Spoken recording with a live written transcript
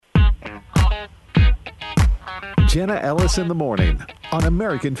Jenna Ellis in the morning on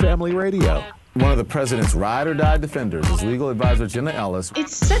American Family Radio. One of the president's ride-or-die defenders is legal advisor Jenna Ellis.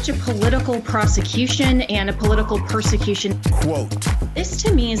 It's such a political prosecution and a political persecution. Quote, this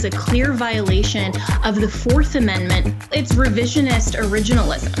to me is a clear violation of the Fourth Amendment. It's revisionist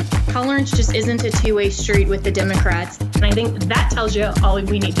originalism. Tolerance just isn't a two-way street with the Democrats. And I think that tells you all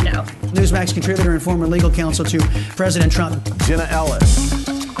we need to know. Newsmax contributor and former legal counsel to President Trump. Jenna Ellis.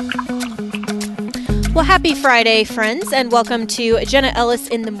 Well, happy Friday, friends, and welcome to Jenna Ellis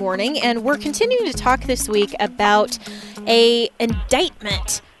in the Morning. And we're continuing to talk this week about an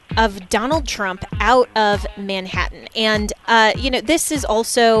indictment of Donald Trump out of Manhattan. And, this is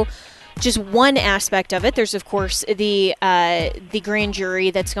also just one aspect of it. There's, of course, the grand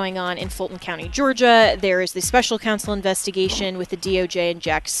jury that's going on in Fulton County, Georgia. There is the special counsel investigation with the DOJ and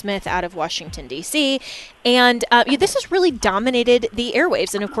Jack Smith out of Washington, D.C., and this has really dominated the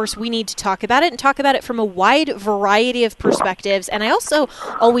airwaves. And, of course, we need to talk about it and talk about it from a wide variety of perspectives. And I also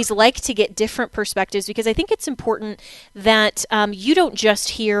always like to get different perspectives because I think it's important that you don't just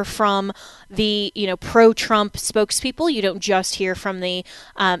hear from the, pro-Trump spokespeople. You don't just hear from the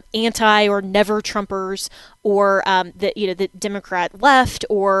anti or never Trumpers or the Democrat left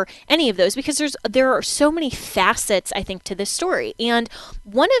or any of those, because there are so many facets, I think, to this story. And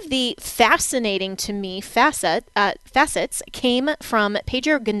one of the fascinating to me facets came from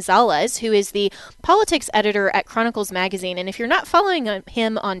Pedro Gonzalez, who is the politics editor at Chronicles Magazine. And if you're not following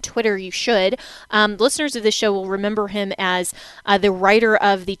him on Twitter, you should. Listeners of this show will remember him as the writer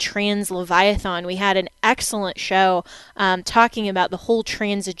of the Trans Leviathan. We had an excellent show talking about the whole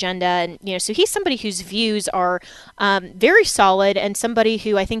trans agenda. And, so he's somebody whose views are very solid and somebody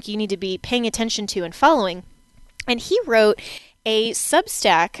who I think you need to be paying attention to and following. And he wrote a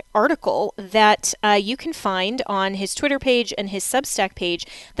Substack article that you can find on his Twitter page and his Substack page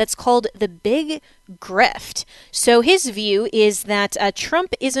that's called The Big Grift. So his view is that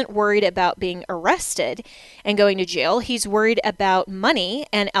Trump isn't worried about being arrested and going to jail. He's worried about money,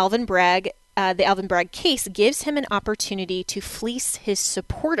 and the Alvin Bragg case gives him an opportunity to fleece his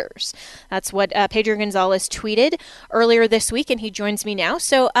supporters. That's what Pedro Gonzalez tweeted earlier this week, and he joins me now.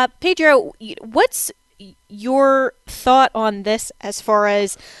 So, Pedro, what's your thought on this as far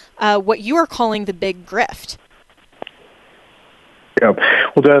as what you are calling the big grift? Yeah.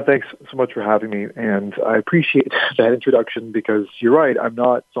 Well, Jenna, thanks so much for having me, and I appreciate that introduction because you're right. I'm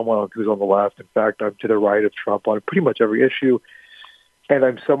not someone who's on the left. In fact, I'm to the right of Trump on pretty much every issue. And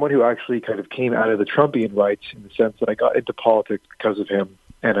I'm someone who actually kind of came out of the Trumpian right in the sense that I got into politics because of him,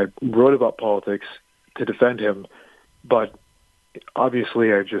 and I wrote about politics to defend him. But obviously,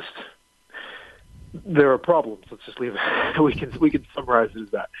 there are problems. Let's just leave it. We can summarize it as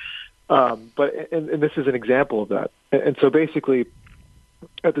that. But this is an example of that. And so basically,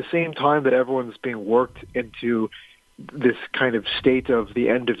 at the same time that everyone's being worked into this kind of state of the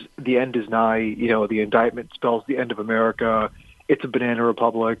end is nigh, the indictment spells the end of America. It's a banana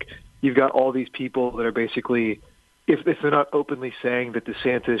republic. You've got all these people that are basically, if they're not openly saying that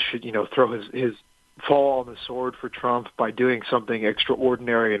DeSantis should, throw his fall on the sword for Trump by doing something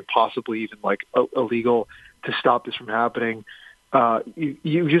extraordinary and possibly even like illegal to stop this from happening.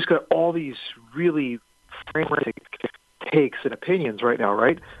 You've just got all these really frantic takes and opinions right now,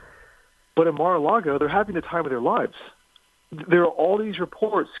 right? But in Mar-a-Lago, they're having the time of their lives. There are all these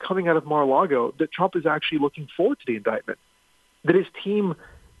reports coming out of Mar-a-Lago that Trump is actually looking forward to the indictment, that his team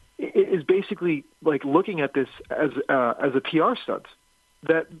is basically like looking at this as a PR stunt.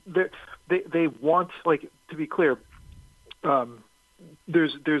 That they want, like, to be clear,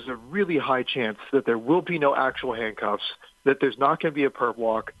 there's a really high chance that there will be no actual handcuffs, that there's not going to be a perp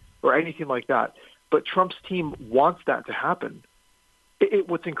walk or anything like that. But Trump's team wants that to happen.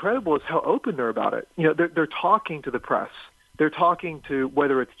 What's incredible is how open they're about it. They're talking to the press. They're talking to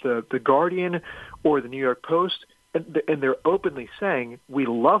whether it's the Guardian or the New York Post, and they're openly saying, we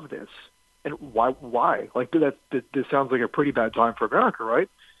love this. And why? Like, this sounds like a pretty bad time for America, right?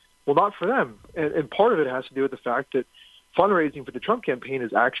 Well, not for them. And part of it has to do with the fact that fundraising for the Trump campaign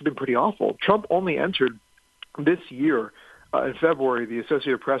has actually been pretty awful. Trump only entered this year, in February, the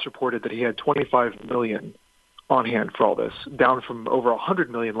Associated Press reported that he had $25 million on hand for all this, down from over $100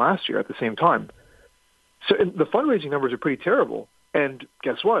 million last year at the same time. So the fundraising numbers are pretty terrible. And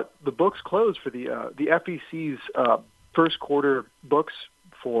guess what? The books closed for the FEC's first quarter books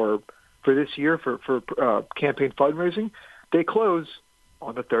for this year for campaign fundraising. They close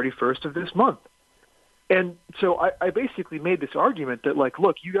on the 31st of this month. And so I basically made this argument that, like,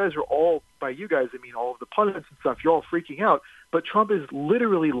 look, you guys are all, by you guys, I mean all of the pundits and stuff, you're all freaking out, but Trump is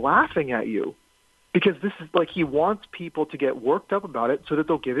literally laughing at you because this is like he wants people to get worked up about it so that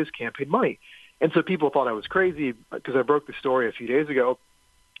they'll give his campaign money. And so people thought I was crazy because I broke the story a few days ago,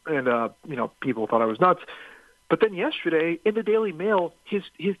 and people thought I was nuts. But then yesterday in the Daily Mail, his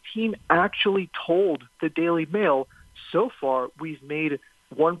team actually told the Daily Mail, so far we've made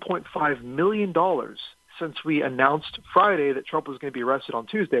 $1.5 million since we announced Friday that Trump was going to be arrested on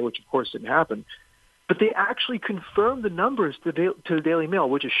Tuesday, which of course didn't happen. But they actually confirmed the numbers to the Daily Mail,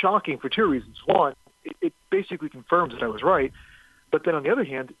 which is shocking for two reasons. One, it basically confirms that I was right. But then on the other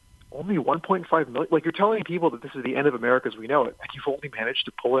hand, only 1.5 million. Like, you're telling people that this is the end of America as we know it, and you've only managed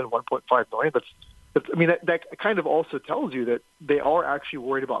to pull in 1.5 million. That kind of also tells you that they are actually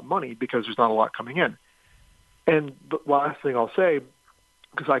worried about money because there's not a lot coming in. And the last thing I'll say,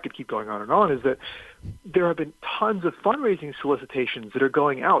 because I could keep going on and on, is that there have been tons of fundraising solicitations that are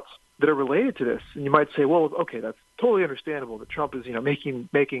going out that are related to this. And you might say, well, okay, that's totally understandable that Trump is, making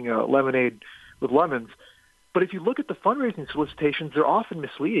lemonade with lemons. But if you look at the fundraising solicitations, they're often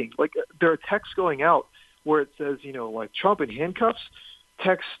misleading. Like, there are texts going out where it says, like, Trump in handcuffs,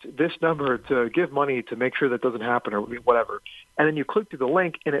 text this number to give money to make sure that doesn't happen, or whatever. And then you click through the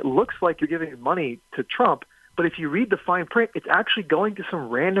link, and it looks like you're giving money to Trump. But if you read the fine print, it's actually going to some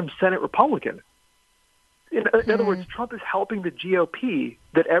random Senate Republican. In other words, Trump is helping the GOP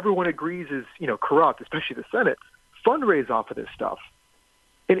that everyone agrees is, corrupt, especially the Senate, fundraise off of this stuff.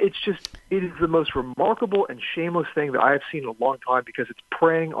 And it is the most remarkable and shameless thing that I have seen in a long time, because it's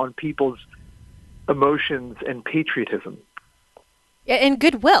preying on people's emotions and patriotism. And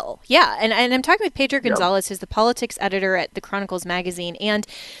goodwill. Yeah. And I'm talking with Pedro Gonzalez, who's the politics editor at the Chronicles magazine. And,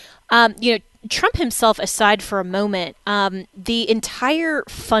 Trump himself aside for a moment, the entire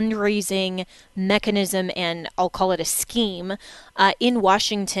fundraising mechanism, and I'll call it a scheme, in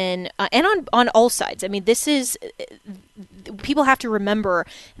Washington and on all sides. I mean, this is, people have to remember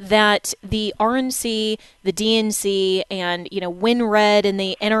that the RNC, the DNC, and, WinRed and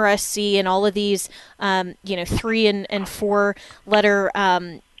the NRSC and all of these, 3 and 4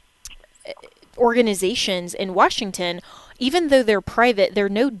 letter organizations in Washington, even though they're private, they're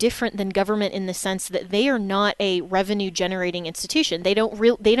no different than government in the sense that they are not a revenue-generating institution. They're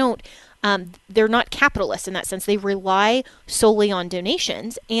not capitalist in that sense. They rely solely on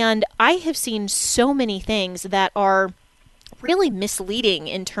donations. And I have seen so many things that are really misleading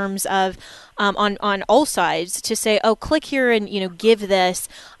in terms of on all sides to say, oh, click here and give this,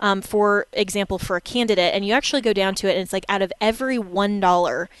 for example, for a candidate, and you actually go down to it and it's like out of every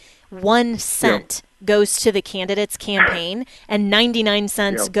 $1, 1 cent goes to the candidate's campaign, and 99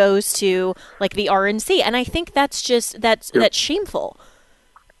 cents goes to like the RNC. And I think that's shameful.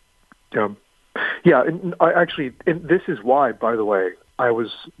 Yeah. And and this is why, by the way, I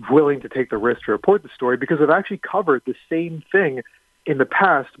was willing to take the risk to report the story, because I've actually covered the same thing in the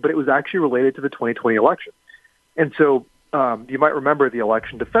past, but it was actually related to the 2020 election. And so you might remember the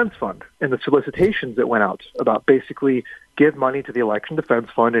Election Defense Fund and the solicitations that went out about basically give money to the Election Defense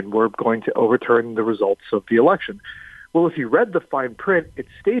Fund and we're going to overturn the results of the election. Well, if you read the fine print, it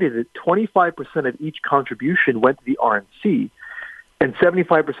stated that 25% of each contribution went to the RNC, and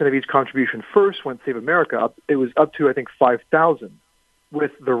 75% of each contribution first went to Save America. It was up to, I think, 5,000,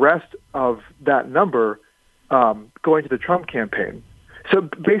 with the rest of that number going to the Trump campaign. So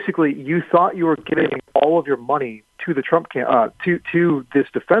basically, you thought you were giving all of your money to the Trump to this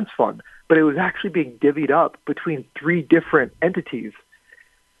defense fund, but it was actually being divvied up between 3 different entities.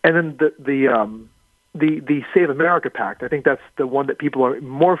 And then the Save America Pact, I think that's the one that people are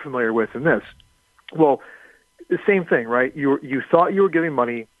more familiar with in this. Well, the same thing, right? You thought you were giving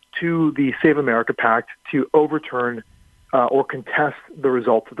money to the Save America Pact to overturn or contest the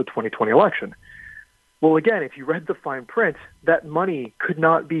results of the 2020 election. Well, again, if you read the fine print, that money could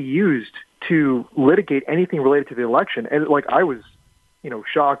not be used to litigate anything related to the election. And I was,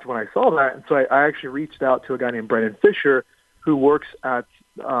 shocked when I saw that. And so I actually reached out to a guy named Brendan Fisher, who works at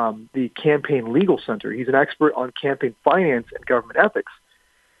the Campaign Legal Center. He's an expert on campaign finance and government ethics.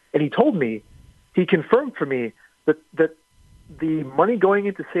 And he confirmed for me that the money going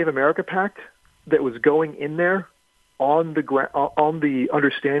into Save America Pact that was going in there on the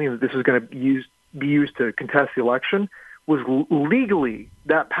understanding that this was going to be used to contest the election was legally,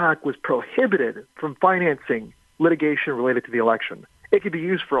 that PAC was prohibited from financing litigation related to the election. It could be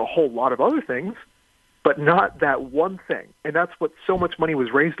used for a whole lot of other things, but not that one thing. And that's what so much money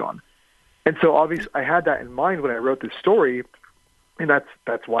was raised on. And so obviously I had that in mind when I wrote this story. And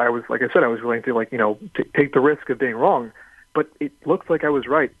that's why I was, like I said, I was willing to take the risk of being wrong, but it looks like I was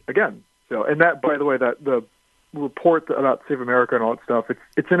right again. So, and that, by the way, that the report about Save America and all that stuff,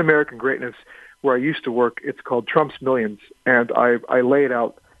 it's in American Greatness, where I used to work. It's called Trump's Millions, and I laid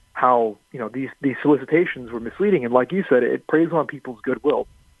out how these solicitations were misleading, and like you said, it preys on people's goodwill.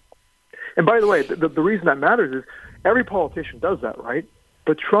 And by the way, the reason that matters is every politician does that, right?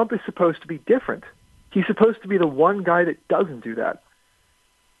 But Trump is supposed to be different. He's supposed to be the one guy that doesn't do that.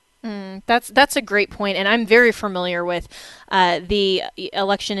 That's a great point, and I'm very familiar with the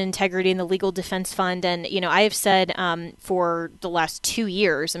election integrity and the legal defense fund. And I have said for the last 2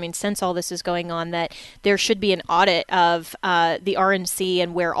 years, since all this is going on, that there should be an audit of the RNC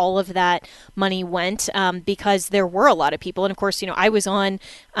and where all of that money went, because there were a lot of people, and of course, I was on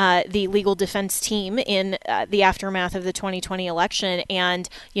the legal defense team in the aftermath of the 2020 election, and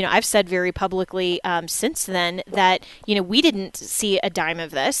I've said very publicly since then that we didn't see a dime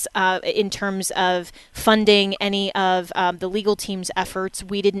of this. In terms of funding any of the legal team's efforts.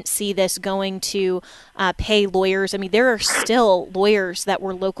 We didn't see this going to pay lawyers. There are still lawyers that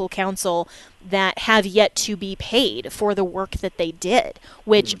were local counsel that have yet to be paid for the work that they did,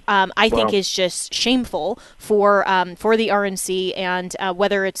 which I think is just shameful for the RNC and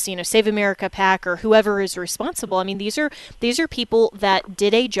whether it's Save America PAC or whoever is responsible. These are people that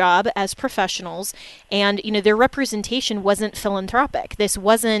did a job as professionals, and their representation wasn't philanthropic. This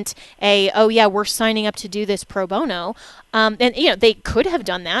wasn't we're signing up to do this pro bono, and they could have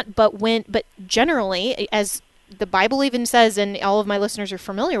done that, but generally, as the Bible even says, and all of my listeners are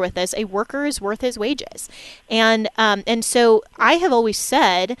familiar with this, a worker is worth his wages. And so I have always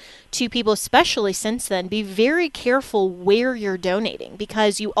said to people, especially since then, be very careful where you're donating,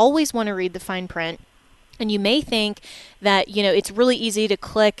 because you always want to read the fine print. And you may think that, it's really easy to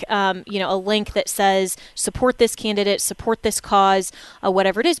click, a link that says support this candidate, support this cause,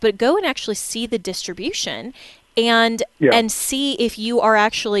 whatever it is, but go and actually see the distribution and see if you are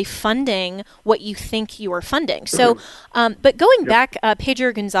actually funding what you think you are funding. So, but going back,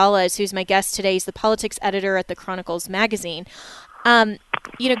 Pedro Gonzalez, who's my guest today, is the politics editor at the Chronicles magazine.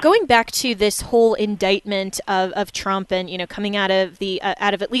 Going back to this whole indictment of Trump and, coming out of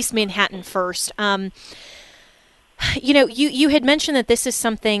at least Manhattan first, you had mentioned that this is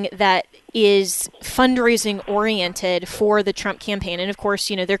something that is fundraising oriented for the Trump campaign. And of course,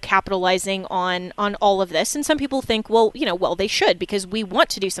 they're capitalizing on all of this. And some people think, well, they should, because we want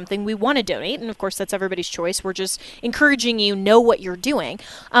to do something. We want to donate. And of course, that's everybody's choice. We're just encouraging you know what you're doing.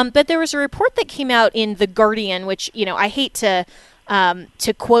 But there was a report that came out in The Guardian, which, I hate to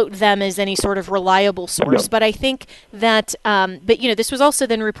quote them as any sort of reliable source, but I think that, this was also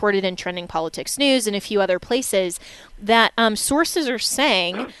then reported in Trending Politics News and a few other places, that sources are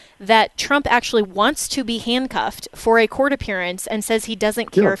saying that Trump actually wants to be handcuffed for a court appearance and says he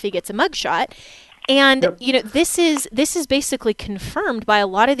doesn't care if he gets a mugshot. And, this is basically confirmed by a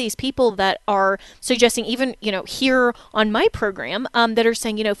lot of these people that are suggesting, even, here on my program, that are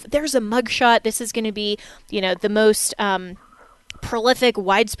saying, if there's a mugshot, this is going to be, the most prolific,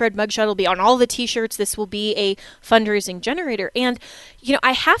 widespread mugshot. Will be on all the T-shirts. This will be a fundraising generator. And,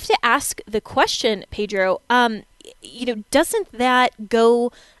 I have to ask the question, Pedro, doesn't that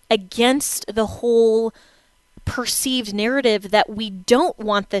go against the whole perceived narrative that we don't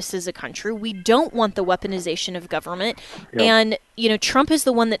want this as a country? We don't want the weaponization of government. And, Trump is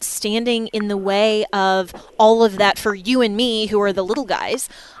the one that's standing in the way of all of that for you and me, who are the little guys.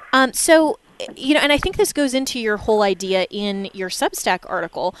 So, and I think this goes into your whole idea in your Substack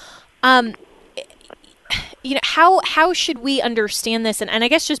article. How should we understand this? And I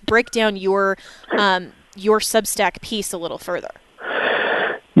guess just break down your Substack piece a little further.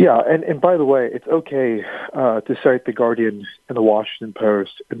 Yeah, and by the way, it's okay to cite The Guardian and The Washington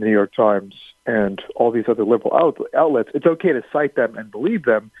Post and The New York Times and all these other liberal outlets. It's okay to cite them and believe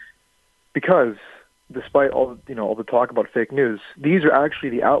them, because despite all the talk about fake news, these are actually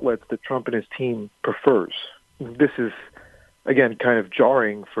the outlets that Trump and his team prefers. This is, again, kind of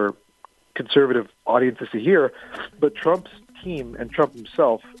jarring for conservative audiences to hear, but Trump's team and Trump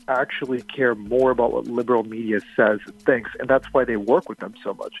himself actually care more about what liberal media says and thinks, and that's why they work with them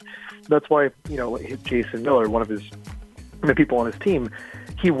so much. That's why, Jason Miller, one of the people on his team,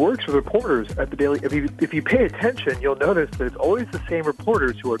 he works with reporters at the Daily. If you pay attention, you'll notice that it's always the same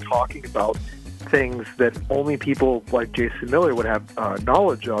reporters who are talking about things that only people like Jason Miller would have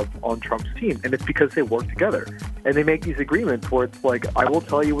knowledge of on Trump's team. And it's because they work together. And they make these agreements where it's like, I will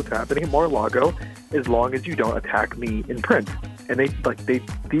tell you what's happening at Mar-a-Lago as long as you don't attack me in print. And it's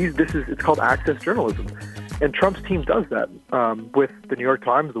called access journalism. And Trump's team does that with the New York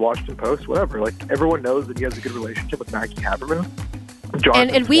Times, the Washington Post, whatever. Like, everyone knows that he has a good relationship with Maggie Haberman.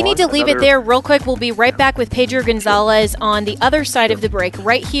 And we need to leave it there real quick. We'll be right back with Pedro Gonzalez on the other side of the break,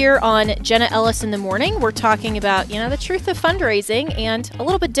 right here on Jenna Ellis in the Morning. We're talking about, the truth of fundraising and a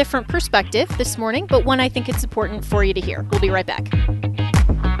little bit different perspective this morning, but one I think it's important for you to hear. We'll be right back.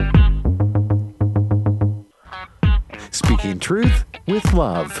 Speaking truth with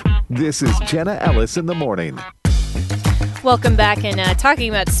love. This is Jenna Ellis in the morning. Welcome back, and talking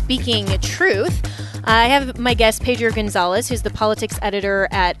about speaking truth. I have my guest, Pedro Gonzalez, who's the politics editor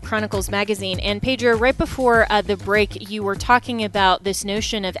at Chronicles Magazine. And Pedro, right before the break, you were talking about this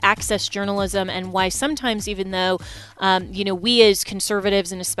notion of access journalism and why sometimes, even though, we as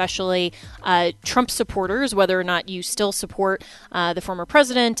conservatives and especially Trump supporters, whether or not you still support the former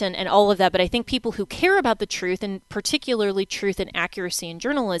president and all of that, but I think people who care about the truth, and particularly truth and accuracy in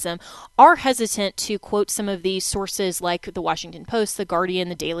journalism, are hesitant to quote some of these sources like the Washington Post, the Guardian,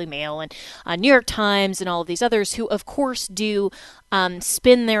 the Daily Mail, and New York Times, and all of these others who, of course, do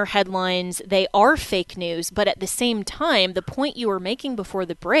spin their headlines. They are fake news, but at the same time, the point you were making before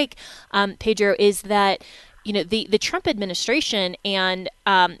the break, Pedro, is that the Trump administration, and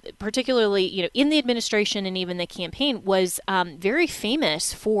particularly in the administration and even the campaign, was very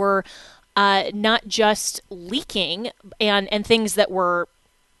famous for not just leaking and things that were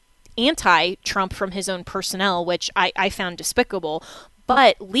anti-Trump from his own personnel, which I found despicable,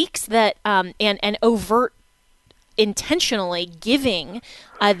 but leaks that and overt intentionally giving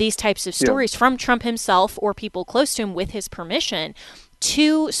these types of stories from Trump himself or people close to him with his permission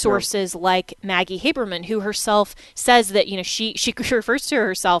to sources like Maggie Haberman, who herself says that she refers to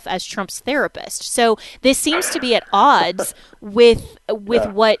herself as Trump's therapist. So this seems to be at odds with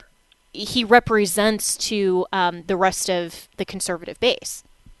what he represents to the rest of the conservative base.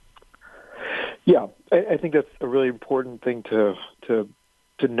 Yeah, I think that's a really important thing to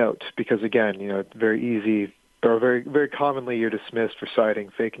note, because again, it's very easy, or very, very commonly you're dismissed for citing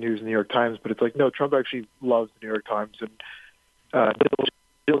fake news in the New York Times, but it's like, no, Trump actually loves the New York Times and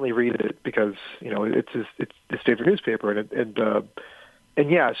he'll only read it because it's his favorite newspaper, and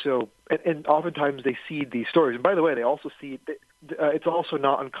oftentimes they seed these stories. And by the way, they also seed. It's also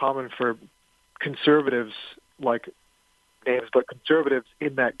not uncommon for conservatives, like names, but conservatives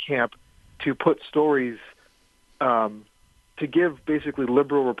in that camp, to put stories to give basically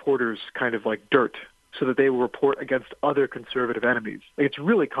liberal reporters kind of like dirt so that they will report against other conservative enemies. It's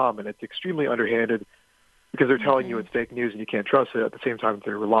really common. It's extremely underhanded because they're telling you it's fake news and you can't trust it. At the same time,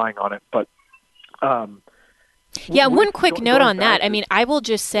 they're relying on it. But yeah, one quick note on that. I mean, I will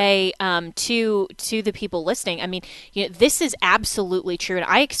just say to the people listening, I mean, this is absolutely true. And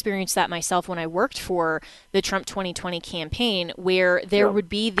I experienced that myself when I worked for the Trump 2020 campaign, where there would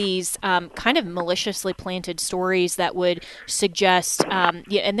be these kind of maliciously planted stories that would suggest,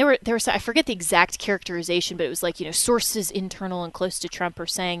 and there was, I forget the exact characterization, but it was like, sources internal and close to Trump are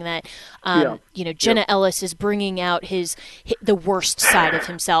saying that, Jenna Ellis is bringing out the worst side of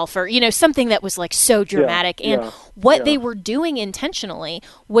himself, or, something that was like so dramatic. And what they were doing intentionally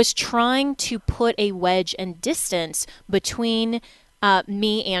was trying to put a wedge and distance between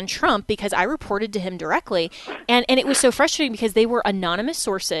me and Trump, because I reported to him directly. And it was so frustrating because they were anonymous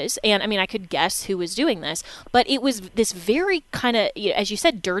sources. And I mean, I could guess who was doing this, but it was this very kind of, as you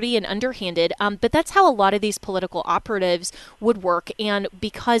said, dirty and underhanded. But that's how a lot of these political operatives would work. And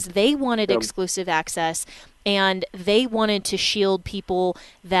because they wanted exclusive access, and they wanted to shield people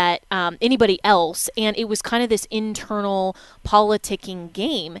that anybody else, and it was kind of this internal politicking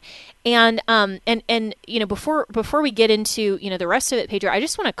game. And before we get into the rest of it, Pedro, I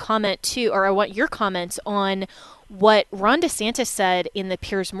just want to comment too, or I want your comments on what Ron DeSantis said in the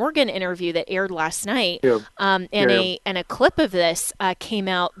Piers Morgan interview that aired last night. And a clip of this came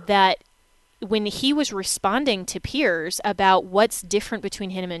out that when he was responding to Piers about what's different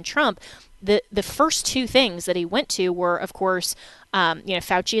between him and Trump, the first two things that he went to were, of course,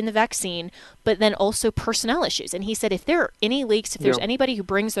 Fauci and the vaccine, but then also personnel issues. And he said, if there are any leaks, if there's anybody who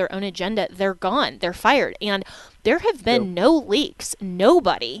brings their own agenda, they're gone, they're fired. And there have been no leaks,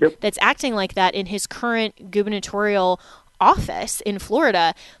 nobody that's acting like that in his current gubernatorial office in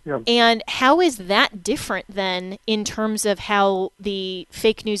Florida. And how is that different then in terms of how the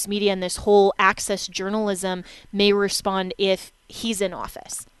fake news media and this whole access journalism may respond if he's in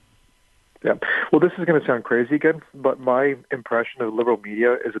office? Yeah. Well, this is going to sound crazy again, but my impression of liberal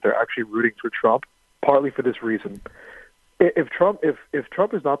media is that they're actually rooting for Trump, partly for this reason. If Trump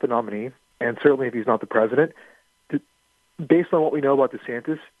is not the nominee, and certainly if he's not the president, based on what we know about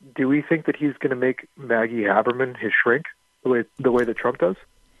DeSantis, do we think that he's going to make Maggie Haberman his shrink the way that Trump does?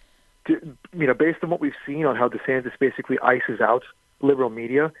 Based on what we've seen on how DeSantis basically ices out liberal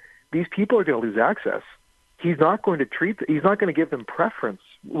media, these people are going to lose access. He's not going to give them preference,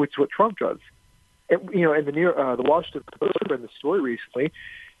 which is what Trump does. And, in the Washington Post read the story recently,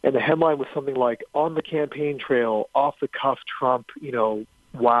 and the headline was something like, "On the campaign trail, off the cuff Trump,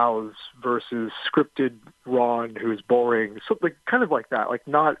 wows versus scripted Ron, who's boring." Something kind of like that, like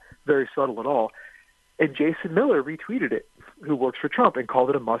not very subtle at all. And Jason Miller retweeted it who works for Trump and called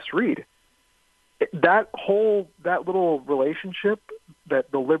it a must-read. That little relationship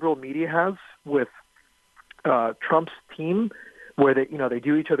that the liberal media has with Trump's team, where they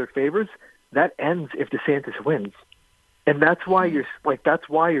do each other favors, that ends if DeSantis wins, and that's why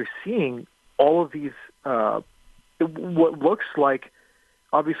you're seeing all of these what looks like,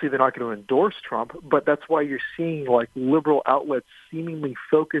 obviously they're not going to endorse Trump, but that's why you're seeing like liberal outlets seemingly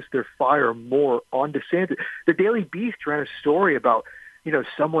focus their fire more on DeSantis. The Daily Beast ran a story about,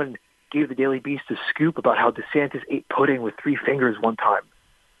 someone gave the Daily Beast a scoop about how DeSantis ate pudding with 3 fingers one time.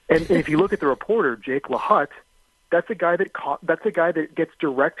 And if you look at the reporter, Jake LaHutte, that's a guy that gets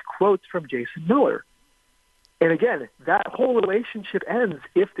direct quotes from Jason Miller. And again, that whole relationship ends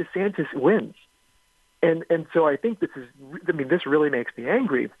if DeSantis wins. And so I think this really makes me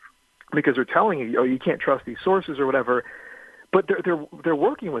angry, because they're telling you, you can't trust these sources or whatever, but they're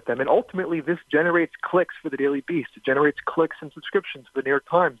working with them, and ultimately this generates clicks for the Daily Beast. It generates clicks and subscriptions to the New York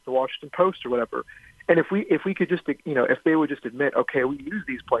Times, the Washington Post, or whatever. And if we could just, if they would just admit, okay, we use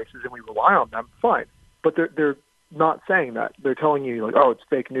these places and we rely on them, fine. But they're not saying that. They're telling you like, oh, it's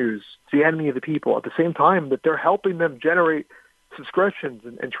fake news. It's the enemy of the people. At the same time that they're helping them generate subscriptions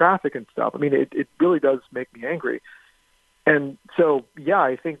and traffic and stuff. I mean, it really does make me angry. And so, yeah,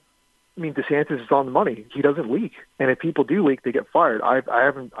 I think, DeSantis is on the money. He doesn't leak. And if people do leak, they get fired.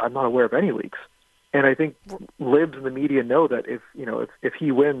 I'm not aware of any leaks. And I think libs in the media know that if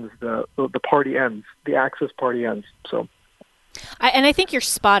he wins, the party ends, the Access party ends. So. I think you're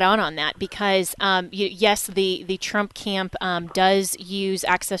spot on that, because yes, the Trump camp does use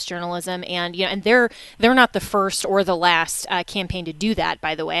access journalism, and and they're not the first or the last campaign to do that.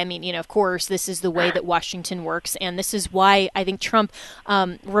 By the way, of course, this is the way that Washington works, and this is why I think Trump,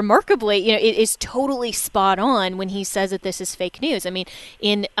 remarkably, is totally spot on when he says that this is fake news.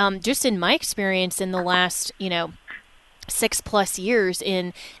 In my experience in the last 6+ years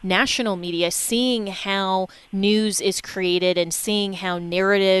in national media, seeing how news is created and seeing how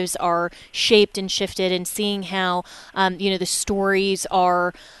narratives are shaped and shifted, and seeing how the stories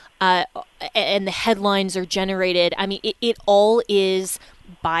are and the headlines are generated. It all is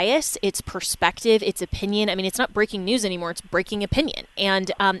bias, it's perspective, it's opinion. It's not breaking news anymore, it's breaking opinion,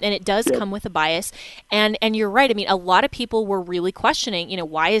 and it does come with a bias. And you're right. A lot of people were really questioning,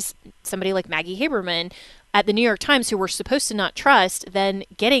 why is somebody like Maggie Haberman at the New York Times, who we're supposed to not trust, then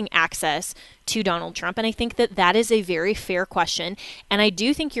getting access to Donald Trump? And I think that is a very fair question. And I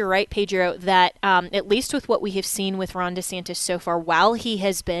do think you're right, Pedro, that at least with what we have seen with Ron DeSantis so far, while he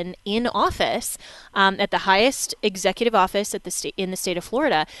has been in office, at the highest executive office in the state of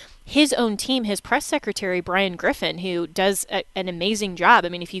Florida, his own team, his press secretary, Brian Griffin, who does an amazing job.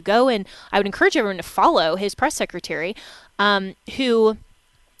 If you go, and I would encourage everyone to follow his press secretary, who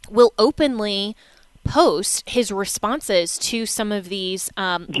will openly post his responses to some of these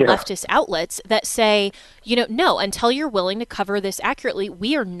leftist outlets that say, no, until you're willing to cover this accurately,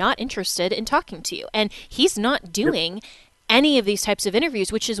 we are not interested in talking to you. And he's not doing any of these types of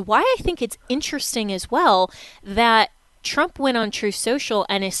interviews, which is why I think it's interesting as well that Trump went on Truth Social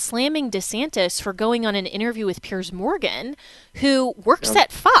and is slamming DeSantis for going on an interview with Piers Morgan, who works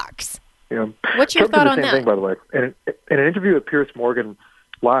at Fox. Yeah. What's your thought on that? Thing, by the way, in an interview with Piers Morgan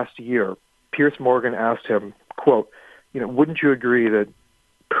last year, Piers Morgan asked him, quote, wouldn't you agree that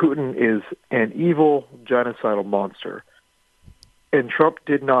Putin is an evil, genocidal monster? And Trump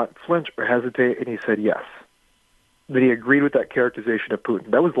did not flinch or hesitate, and he said yes, that he agreed with that characterization of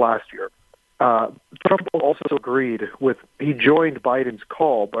Putin. That was last year. Trump also agreed he joined Biden's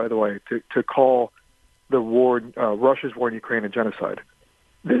call, by the way, to call the war, Russia's war in Ukraine, a genocide.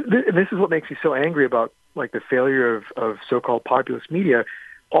 This is what makes me so angry about the failure of so-called populist media.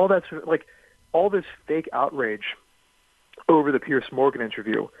 All this fake outrage over the Piers Morgan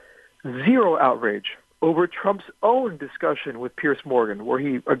interview, zero outrage over Trump's own discussion with Piers Morgan, where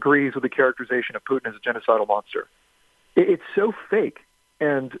he agrees with the characterization of Putin as a genocidal monster. It's so fake.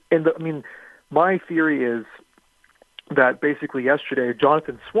 My theory is that basically yesterday,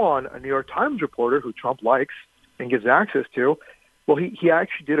 Jonathan Swan, a New York Times reporter who Trump likes and gives access to, he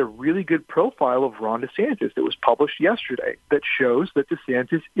actually did a really good profile of Ron DeSantis that was published yesterday that shows that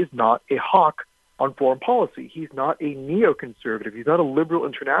DeSantis is not a hawk on foreign policy. He's not a neoconservative. He's not a liberal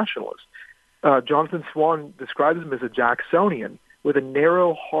internationalist. Jonathan Swan describes him as a Jacksonian with a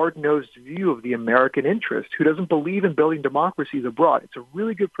narrow, hard-nosed view of the American interest who doesn't believe in building democracies abroad. It's a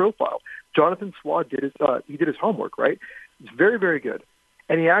really good profile. Jonathan Swan did his homework, right? It's very, very good.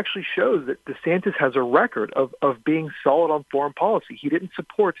 And he actually shows that DeSantis has a record of being solid on foreign policy. He didn't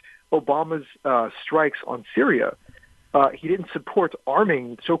support Obama's strikes on Syria. He didn't support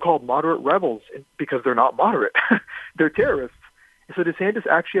arming so-called moderate rebels because they're not moderate. They're terrorists. So DeSantis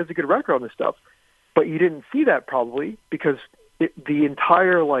actually has a good record on this stuff. But you didn't see that probably because the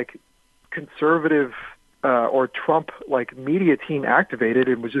entire conservative or Trump media team activated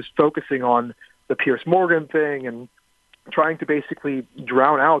and was just focusing on the Piers Morgan thing and trying to basically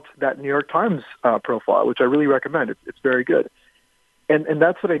drown out that New York Times profile, which I really recommend. It's very good. And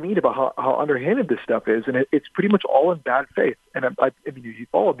that's what I mean about how underhanded this stuff is, and it's pretty much all in bad faith. And I mean, if you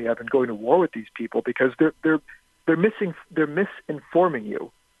follow me, I've been going to war with these people because they're misinforming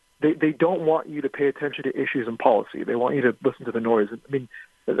you. They don't want you to pay attention to issues and policy. They want you to listen to the noise. I mean,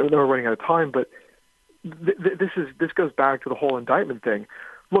 we're running out of time, but this goes back to the whole indictment thing.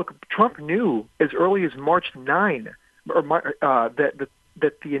 Look, Trump knew as early as March 9 that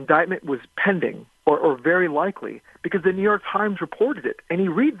the indictment was pending or very likely because the New York Times reported it, and he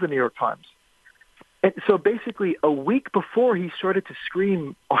reads the New York Times. And so basically a week before he started to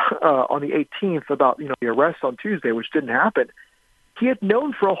scream on the 18th about the arrest on Tuesday, which didn't happen, he had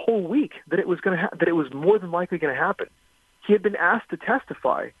known for a whole week that it was that it was more than likely going to happen. He had been asked to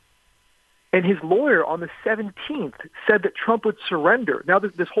testify, and his lawyer on the 17th said that Trump would surrender. Now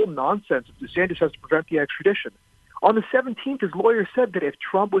this whole nonsense of DeSantis has to prevent the extradition. On the 17th, his lawyer said that if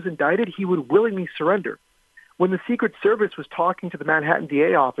Trump was indicted, he would willingly surrender. When the Secret Service was talking to the Manhattan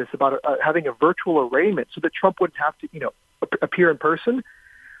DA office about having a virtual arraignment so that Trump wouldn't have to, appear in person,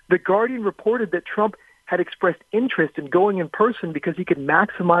 the Guardian reported that Trump had expressed interest in going in person because he could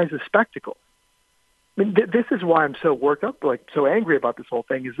maximize the spectacle. I mean, this is why I'm so worked up, so angry about this whole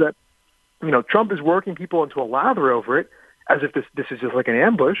thing, is that, Trump is working people into a lather over it as if this is just like an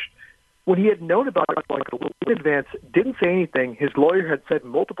ambush. When he had known about it a little in advance, didn't say anything. His lawyer had said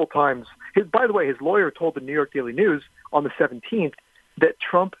multiple times. By the way, his lawyer told the New York Daily News on the 17th that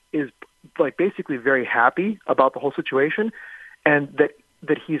Trump is basically very happy about the whole situation, and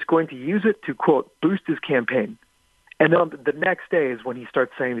that he's going to use it to, quote, boost his campaign. And then the next day is when he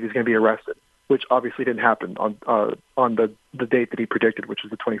starts saying that he's going to be arrested, which obviously didn't happen on the date that he predicted, which is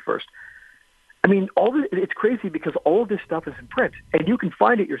the 21st. I mean, it's crazy because all of this stuff is in print, and you can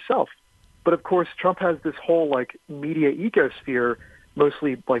find it yourself. But of course, Trump has this whole media ecosphere,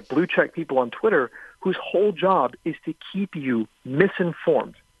 mostly blue check people on Twitter, whose whole job is to keep you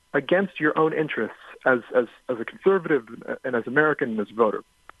misinformed against your own interests as a conservative and as American and as a voter.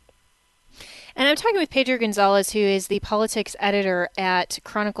 And I'm talking with Pedro Gonzalez, who is the politics editor at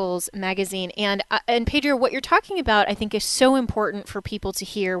Chronicles magazine. And Pedro, what you're talking about, I think, is so important for people to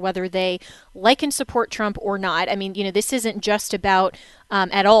hear, whether they like and support Trump or not. I mean, this isn't just about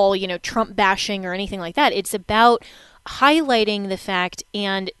at all, Trump bashing or anything like that. It's about highlighting the fact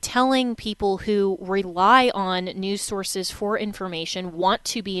and telling people who rely on news sources for information, want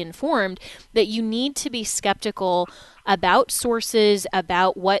to be informed, that you need to be skeptical about sources,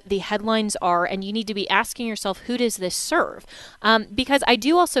 about what the headlines are, and you need to be asking yourself, who does this serve? Because I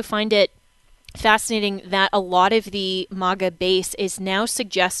do also find it fascinating that a lot of the MAGA base is now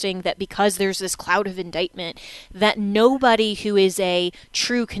suggesting that because there's this cloud of indictment, that nobody who is a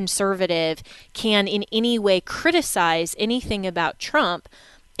true conservative can in any way criticize anything about Trump.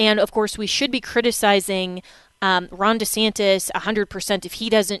 And of course, we should be criticizing Ron DeSantis 100% if he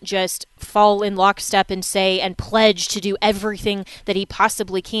doesn't just fall in lockstep and say and pledge to do everything that he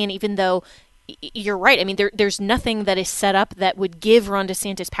possibly can, even though you're right. I mean, there's nothing that is set up that would give Ron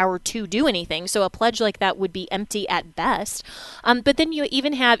DeSantis power to do anything. So a pledge like that would be empty at best. But then you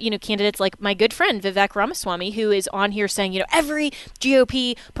even have, candidates like my good friend Vivek Ramaswamy, who is on here saying, every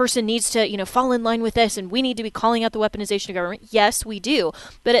GOP person needs to, fall in line with this, and we need to be calling out the weaponization of government. Yes, we do.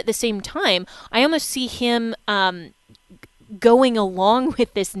 But at the same time, I almost see him going along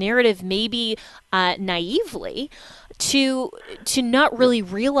with this narrative, maybe naively, to not really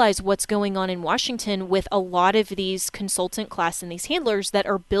realize what's going on in Washington with a lot of these consultant class and these handlers that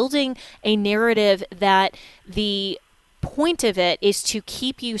are building a narrative that the point of it is to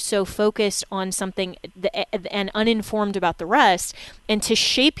keep you so focused on something and uninformed about the rest, and to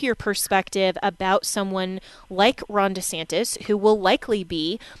shape your perspective about someone like Ron DeSantis, who will likely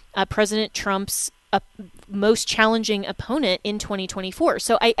be President Trump's most challenging opponent in 2024.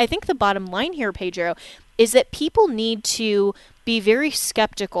 So I think the bottom line here, Pedro, is that people need to be very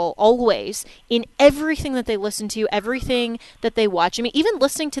skeptical always in everything that they listen to, everything that they watch. I mean, even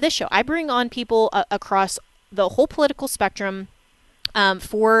listening to this show, I bring on people across the whole political spectrum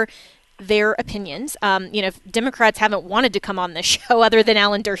for their opinions. If Democrats haven't wanted to come on this show other than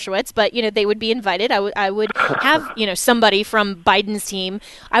Alan Dershowitz, but, they would be invited. I would have, somebody from Biden's team.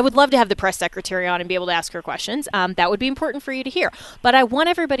 I would love to have the press secretary on and be able to ask her questions. That would be important for you to hear. But I want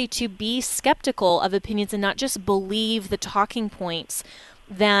everybody to be skeptical of opinions and not just believe the talking points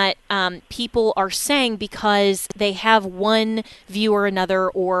that people are saying because they have one view or another,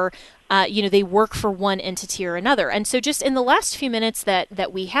 or they work for one entity or another. And so just in the last few minutes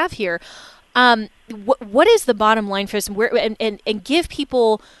that we have here, what is the bottom line for us? And give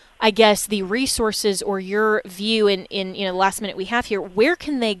people, I guess, the resources or your view in the last minute we have here. Where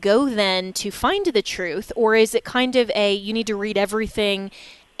can they go then to find the truth? Or is it kind of you need to read everything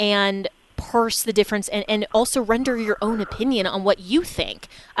and parse the difference and also render your own opinion on what you think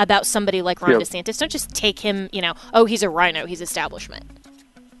about somebody like Ron DeSantis? Don't just take him, he's a rhino, he's establishment.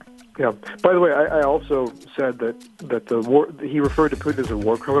 Yeah. By the way, I also said that the war, he referred to Putin as a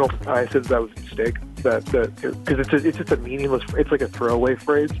war criminal. I said that was a mistake. Because it's just a meaningless. It's like a throwaway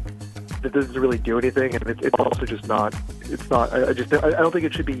phrase that doesn't really do anything, and it's also just not. It's not. I don't think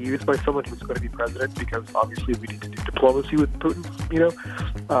it should be used by someone who's going to be president, because obviously we need to do diplomacy with Putin.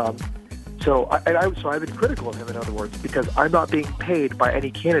 So I've been critical of him, in other words, because I'm not being paid by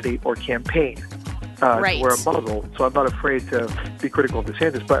any candidate or campaign to wear a muzzle. So I'm not afraid to be critical of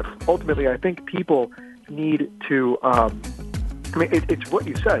DeSantis. But ultimately, I think people need to. It's what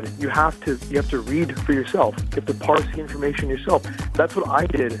you said. You have to read for yourself. You have to parse the information yourself. That's what I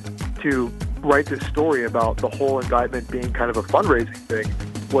did to write this story about the whole indictment being kind of a fundraising thing.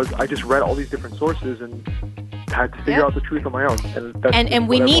 Was I just read all these different sources and had to figure out the truth on my own. And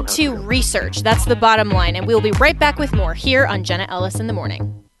we need to research. That's the bottom line. And we'll be right back with more here on Jenna Ellis in the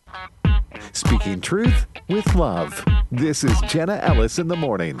Morning. Speaking truth with love. This is Jenna Ellis in the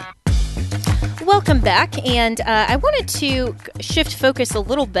Morning. Welcome back, and I wanted to shift focus a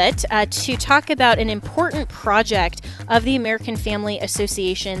little bit to talk about an important project of the American Family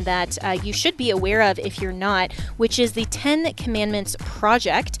Association that you should be aware of if you're not, which is the 10 Commandments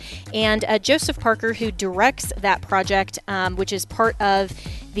Project. And Joseph Parker, who directs that project, which is part of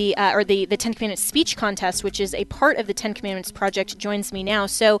the 10 Commandments speech contest, which is a part of the 10 Commandments Project, joins me now.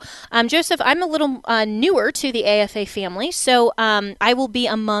 So, Joseph, I'm a little newer to the AFA family, so I will be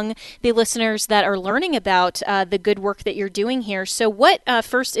among the listeners that are learning about the good work that you're doing here. So what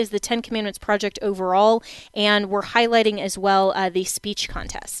first is the 10 Commandments Project overall, and we're highlighting as well the speech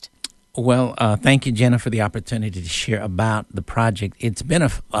contest. Well, thank you, Jenna, for the opportunity to share about the project. It's been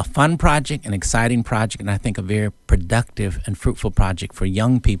a fun project, an exciting project, and I think a very productive and fruitful project for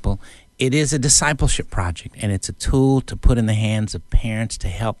young people. It is a discipleship project, and it's a tool to put in the hands of parents to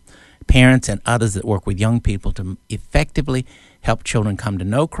help parents and others that work with young people to effectively help children come to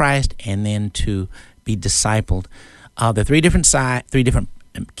know Christ and then to be discipled. There are three different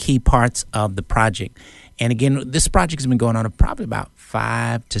key parts of the project. And again, this project has been going on probably about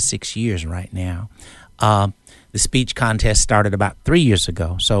 5 to 6 years right now. The speech contest started about 3 years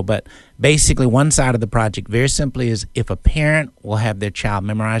ago. But basically one side of the project, very simply, is if a parent will have their child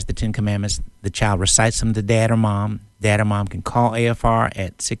memorize the 10 Commandments, the child recites them to dad or mom. Dad or mom can call AFR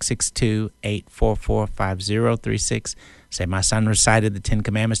at 662-844-5036. Say, my son recited the 10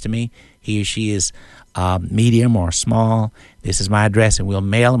 Commandments to me. He or she is medium or small. This is my address, and we'll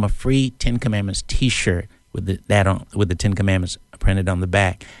mail him a free 10 Commandments T-shirt with the 10 Commandments printed on the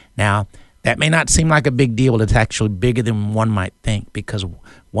back. Now, that may not seem like a big deal, but it's actually bigger than one might think, because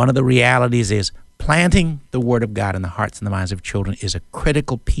one of the realities is planting the Word of God in the hearts and the minds of children is a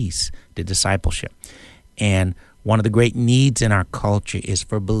critical piece to discipleship. And one of the great needs in our culture is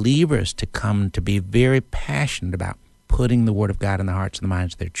for believers to come to be very passionate about putting the Word of God in the hearts and the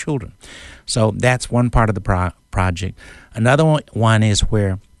minds of their children. So that's one part of the project. Another one is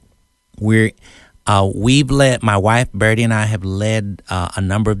where we've led, my wife Bertie and I have led a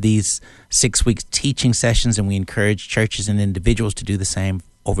number of these 6-week teaching sessions, and we encourage churches and individuals to do the same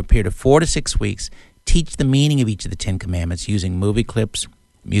over a period of 4 to 6 weeks. Teach the meaning of each of the 10 Commandments using movie clips,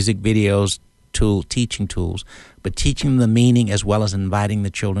 music videos, teaching tools, but teaching them the meaning as well as inviting the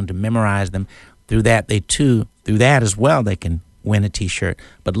children to memorize them. Through that, as well, they can win a T-shirt.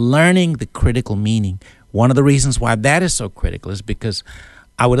 But learning the critical meaning, one of the reasons why that is so critical is because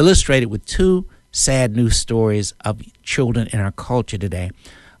I would illustrate it with 2 sad news stories of children in our culture today.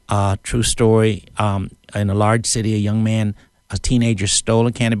 True story, in a large city, a young man, a teenager, stole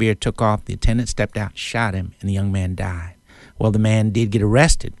a can of beer, took off. The attendant stepped out, shot him, and the young man died. Well, the man did get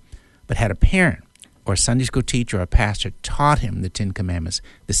arrested, but had a parent or a Sunday school teacher or a pastor taught him the 10 Commandments,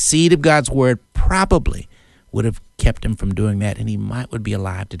 the seed of God's Word probably would have kept him from doing that, and he would be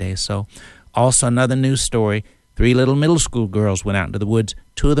alive today. So also another news story, 3 little middle school girls went out into the woods,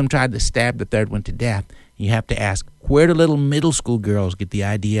 2 of them tried to stab the third one to death. You have to ask, where do little middle school girls get the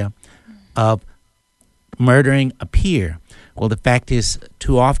idea of murdering a peer? Well, the fact is,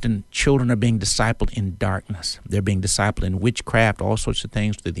 too often children are being discipled in darkness. They're being discipled in witchcraft, all sorts of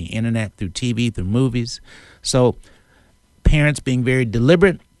things, through the internet, through TV, through movies. So parents being very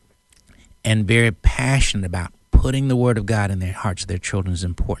deliberate and very passionate about putting the Word of God in their hearts of their children is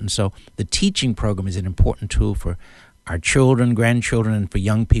important. So the teaching program is an important tool for our children, grandchildren, and for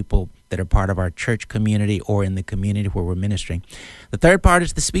young people that are part of our church community or in the community where we're ministering. The third part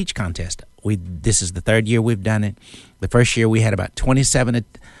is the speech contest. This is the third year we've done it. The first year we had about 27 that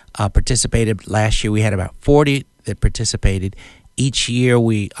participated. Last year we had about 40 that participated. Each year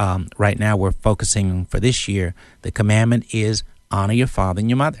right now we're focusing for this year, the commandment is honor your father and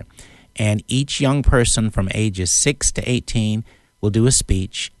your mother. And each young person from ages 6 to 18 will do a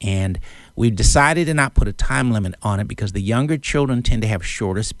speech, and we've decided to not put a time limit on it because the younger children tend to have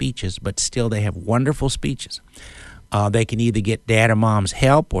shorter speeches, but still they have wonderful speeches. They can either get dad or mom's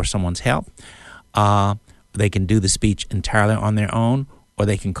help or someone's help. They can do the speech entirely on their own, or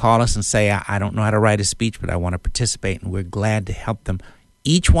they can call us and say, I don't know how to write a speech, but I want to participate, and we're glad to help them.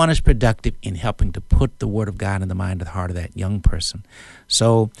 Each one is productive in helping to put the Word of God in the mind and the heart of that young person.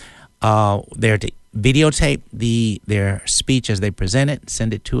 So they're to videotape their speech as they present it,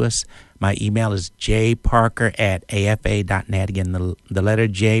 send it to us. My email is jparker@afa.net. Again, the letter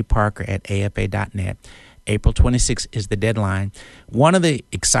jparker@afa.net. April 26th is the deadline. One of the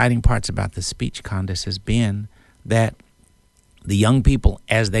exciting parts about the speech contest has been that the young people,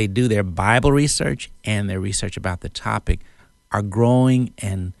 as they do their Bible research and their research about the topic, are growing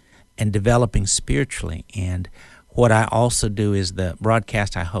and developing spiritually. And what I also do is the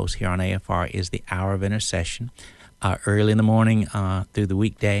broadcast I host here on AFR is the Hour of Intercession, early in the morning through the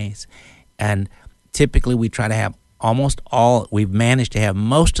weekdays. And typically we try to have we've managed to have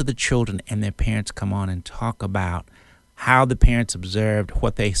most of the children and their parents come on and talk about how the parents observed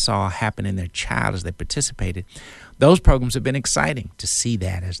what they saw happen in their child as they participated. Those programs have been exciting to see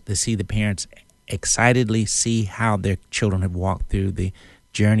to see the parents excitedly see how their children have walked through the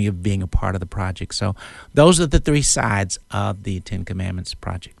journey of being a part of the project. So those are the 3 sides of the 10 Commandments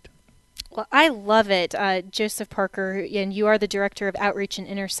project. Well, I love it. Joseph Parker, and you are the Director of Outreach and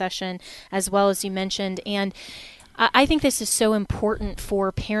Intercession, as well as you mentioned. And I think this is so important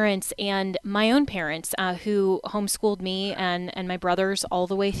for parents and my own parents who homeschooled me and my brothers all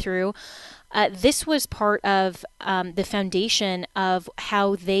the way through. This was part of the foundation of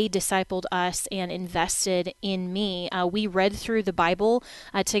how they discipled us and invested in me. We read through the Bible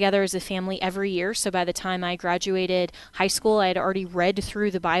together as a family every year. So by the time I graduated high school, I had already read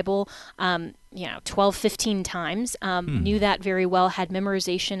through the Bible 12, 15 times, knew that very well, had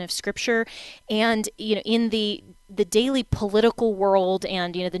memorization of Scripture. And, in the daily political world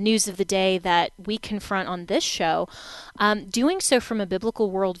and, the news of the day that we confront on this show, doing so from a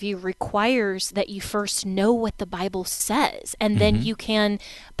biblical worldview requires that you first know what the Bible says, and then you can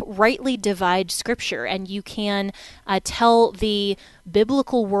rightly divide Scripture, and you can tell the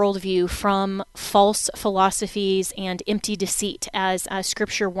biblical worldview from false philosophies and empty deceit, as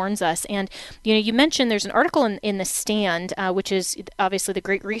Scripture warns us. And, you mentioned there's an article in The Stand, which is obviously the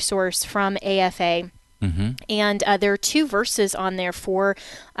great resource from AFA. And there are 2 verses on there for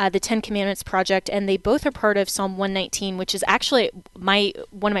the 10 Commandments Project, and they both are part of Psalm 119, which is actually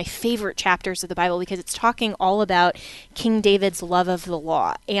one of my favorite chapters of the Bible because it's talking all about King David's love of the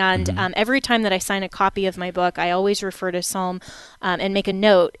law. And every time that I sign a copy of my book, I always refer to Psalm and make a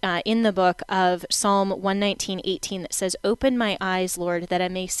note in the book of Psalm 119:18 that says, "Open my eyes, Lord, that I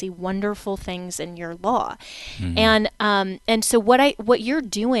may see wonderful things in your law." And so what you're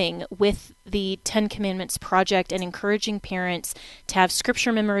doing with the 10 Commandments Project and encouraging parents to have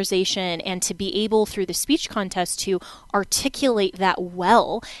Scripture memorization and to be able, through the speech contest, to articulate that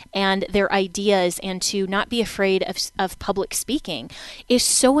well and their ideas and to not be afraid of public speaking is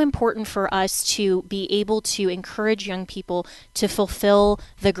so important for us to be able to encourage young people to fulfill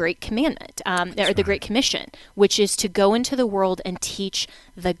the Great Commandment, or the Great Commission, which is to go into the world and teach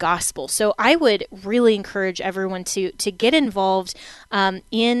the gospel. So I would really encourage everyone to get involved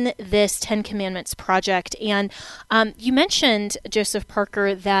in this 10 Commandments project. And you mentioned, Joseph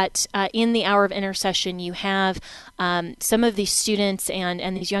Parker, that in the Hour of Intercession you have some of these students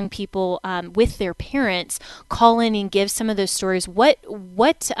and these young people with their parents call in and give some of those stories. What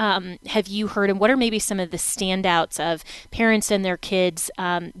have you heard, and what are maybe some of the standouts of parents and their kids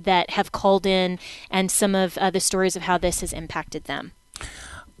that have called in, and some of the stories of how this has impacted them?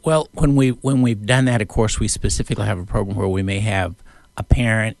 Well, when we've done that, of course, we specifically have a program where we may have a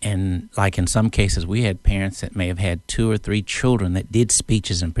parent, and like in some cases, we had parents that may have had 2 or 3 children that did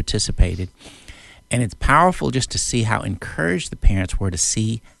speeches and participated. And it's powerful just to see how encouraged the parents were to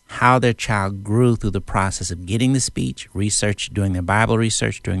see how their child grew through the process of getting the speech, research, doing their Bible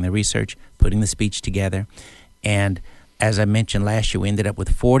research, doing the research, putting the speech together. And as I mentioned last year, we ended up with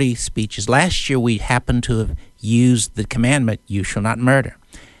 40 speeches. Last year, we happened to have used the commandment, you shall not murder.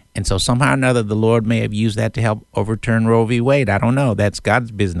 And so somehow or another, the Lord may have used that to help overturn Roe v. Wade. I don't know. That's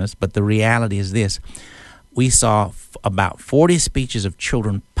God's business. But the reality is this. We saw about 40 speeches of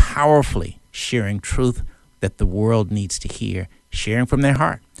children powerfully sharing truth that the world needs to hear, sharing from their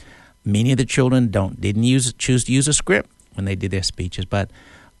heart. Many of the children didn't choose to use a script when they did their speeches. But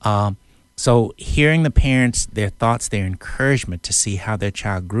so hearing the parents, their thoughts, their encouragement to see how their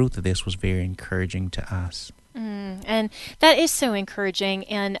child grew through this was very encouraging to us. And that is so encouraging.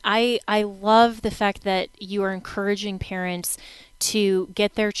 And I love the fact that you are encouraging parents to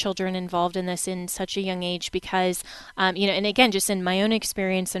get their children involved in this in such a young age because, and again, just in my own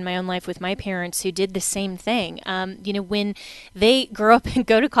experience in my own life with my parents who did the same thing, when they grow up and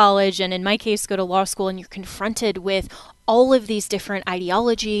go to college and in my case, go to law school and you're confronted with all of these different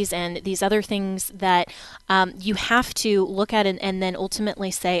ideologies and these other things that you have to look at and then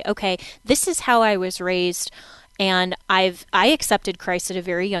ultimately say, okay, this is how I was raised. And I accepted Christ at a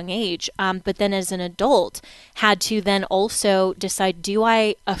very young age, but then as an adult had to then also decide, do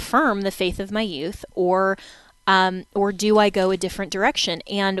I affirm the faith of my youth or do I go a different direction?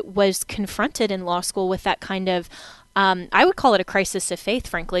 And was confronted in law school with that kind of, I would call it a crisis of faith,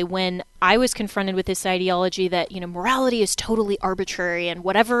 frankly, when I was confronted with this ideology that, morality is totally arbitrary and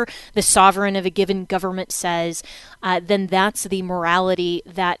whatever the sovereign of a given government says, then that's the morality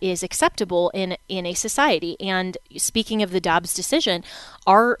that is acceptable in a society. And speaking of the Dobbs decision,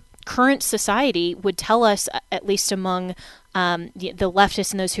 our current society would tell us, at least among the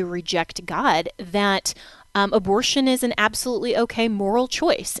leftists and those who reject God, that abortion is an absolutely okay moral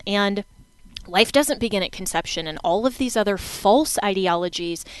choice. And life doesn't begin at conception, and all of these other false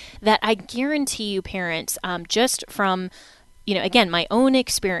ideologies that I guarantee you, parents, just from, again, my own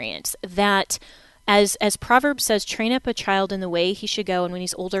experience, that as Proverbs says, train up a child in the way he should go, and when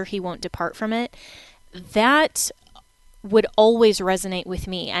he's older, he won't depart from it. That would always resonate with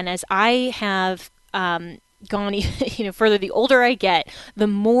me. And as I have gone further, the older I get, the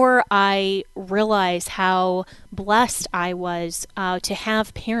more I realize how blessed I was to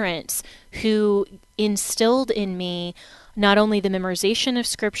have parents who instilled in me not only the memorization of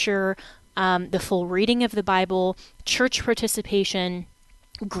Scripture, the full reading of the Bible, church participation,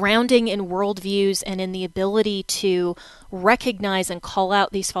 grounding in worldviews, and in the ability to recognize and call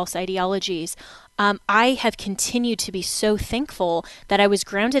out these false ideologies. I have continued to be so thankful that I was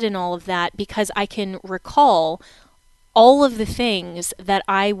grounded in all of that because I can recall all of the things that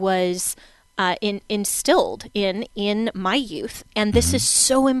I was instilled in my youth. And this is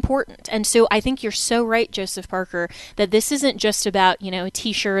so important. And so I think you're so right, Joseph Parker, that this isn't just about, a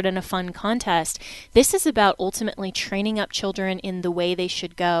t-shirt and a fun contest. This is about ultimately training up children in the way they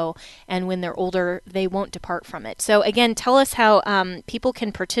should go. And when they're older, they won't depart from it. So again, tell us how people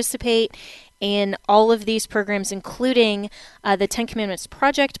can participate in all of these programs, including the 10 Commandments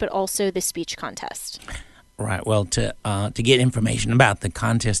Project, but also the speech contest. Right. Well, to get information about the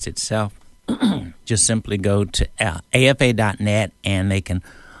contest itself, just simply go to afa.net and they can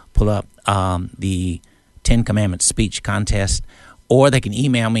pull up the 10 Commandments speech contest, or they can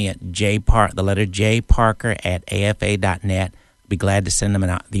email me at the letter J Parker at afa.net. Be glad to send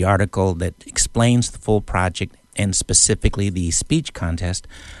them the article that explains the full project and specifically the speech contest.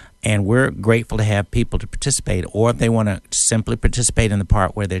 And we're grateful to have people to participate, or if they want to simply participate in the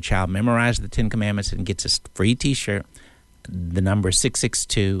part where their child memorizes the 10 Commandments and gets a free T-shirt, the number is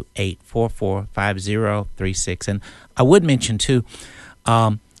 662-844-5036. And I would mention, too,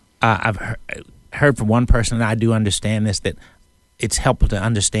 I've heard from one person, and I do understand this, that it's helpful to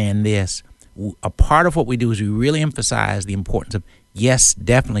understand this. A part of what we do is we really emphasize the importance of, yes,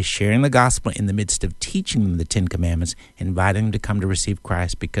 definitely sharing the gospel in the midst of teaching them the 10 Commandments, inviting them to come to receive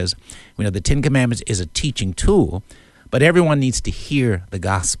Christ, because the 10 Commandments is a teaching tool, but everyone needs to hear the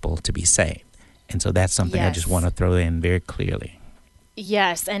gospel to be saved. And so that's something I just want to throw in very clearly.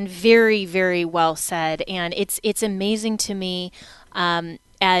 Yes, and very, very well said. And it's amazing to me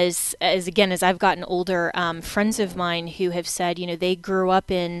as I've gotten older, friends of mine who have said, they grew up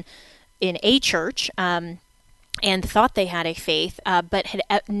in a church, and thought they had a faith, but had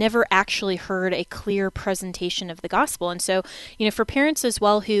never actually heard a clear presentation of the gospel. And so, for parents as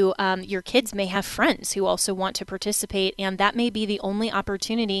well who your kids may have friends who also want to participate, and that may be the only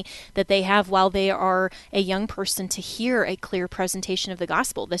opportunity that they have while they are a young person to hear a clear presentation of the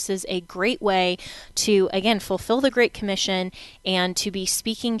gospel. This is a great way to, again, fulfill the Great Commission and to be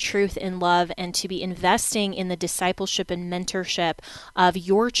speaking truth in love and to be investing in the discipleship and mentorship of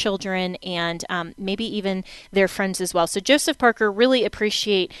your children and maybe even their friends as well. So Joseph Parker, really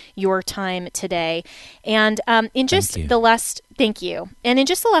appreciate your time today. And in just the last, thank you. And in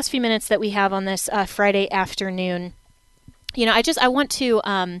just the last few minutes that we have on this Friday afternoon, I want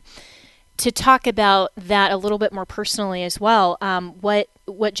to talk about that a little bit more personally as well.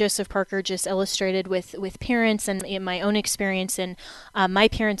 What Joseph Parker just illustrated with parents and in my own experience and my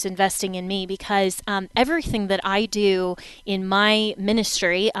parents investing in me, because everything that I do in my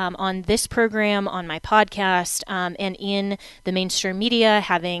ministry, on this program, on my podcast, and in the mainstream media,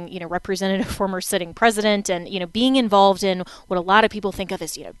 having represented a former sitting president, and being involved in what a lot of people think of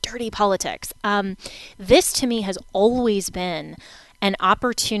as dirty politics, this to me has always been an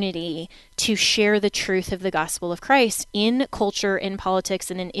opportunity to share the truth of the gospel of Christ in culture, in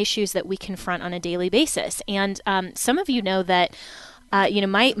politics, and in issues that we confront on a daily basis. And some of you know that,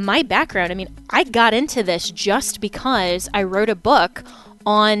 my background, I got into this just because I wrote a book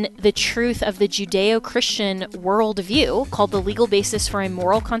on the truth of the Judeo-Christian worldview called The Legal Basis for a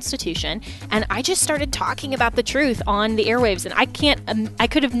Moral Constitution. And I just started talking about the truth on the airwaves. And I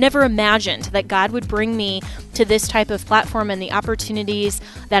could have never imagined that God would bring me to this type of platform and the opportunities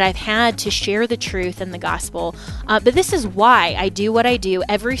that I've had to share the truth and the gospel. But this is why I do what I do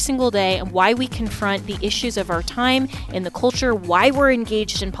every single day, and why we confront the issues of our time in the culture, why we're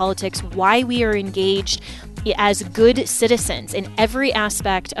engaged in politics, why we are engaged as good citizens in every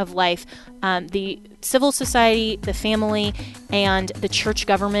aspect of life. The civil society, the family, and the church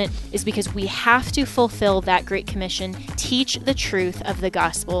government, is because we have to fulfill that Great Commission, teach the truth of the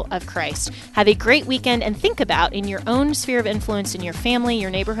gospel of Christ. Have a great weekend, and think about, in your own sphere of influence, in your family,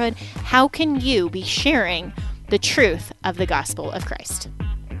 your neighborhood, how can you be sharing the truth of the gospel of Christ?